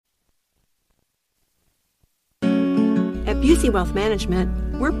Busey Wealth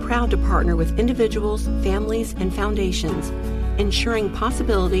Management, we're proud to partner with individuals, families, and foundations, ensuring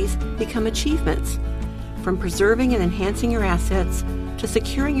possibilities become achievements. From preserving and enhancing your assets to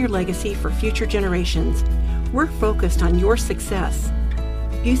securing your legacy for future generations, we're focused on your success.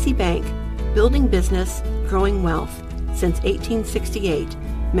 Busey Bank, building business, growing wealth. Since 1868,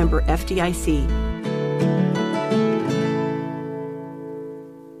 member FDIC.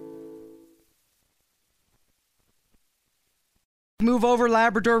 Move over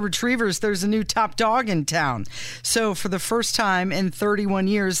Labrador Retrievers. There's a new top dog in town. So for the first time in 31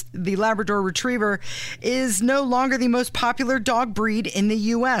 years, the Labrador Retriever is no longer the most popular dog breed in the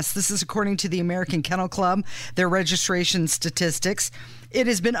U.S. This is according to the American Kennel Club, their registration statistics. It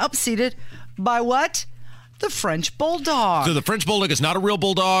has been upseated by what? The French Bulldog. So the French Bulldog is not a real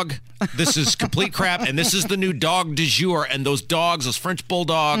bulldog. This is complete crap, and this is the new dog du jour. And those dogs, those French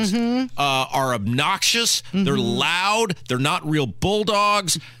Bulldogs, are obnoxious. They're loud. They're not real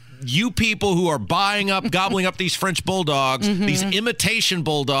bulldogs. You people who are gobbling up these French Bulldogs, these imitation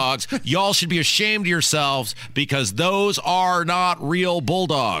Bulldogs, y'all should be ashamed of yourselves because those are not real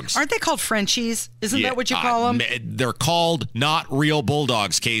Bulldogs. Aren't they called Frenchies? Isn't that what you call them? They're called not real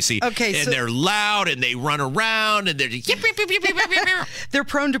Bulldogs, Casey. Okay, and they're loud and they run around and they're just They're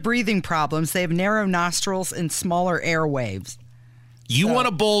prone to breathing problems. They have narrow nostrils and smaller airwaves. You want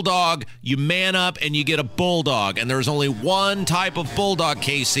a bulldog, you man up and you get a bulldog. And there's only one type of bulldog,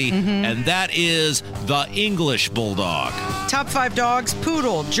 Casey, and that is the English bulldog. Top 5 dogs: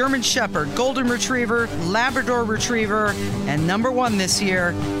 Poodle, German Shepherd, Golden Retriever, Labrador Retriever, and number 1 this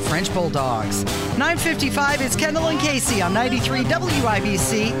year, French Bulldogs. 9:55 is Kendall and Casey on 93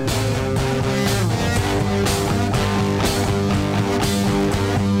 WIBC.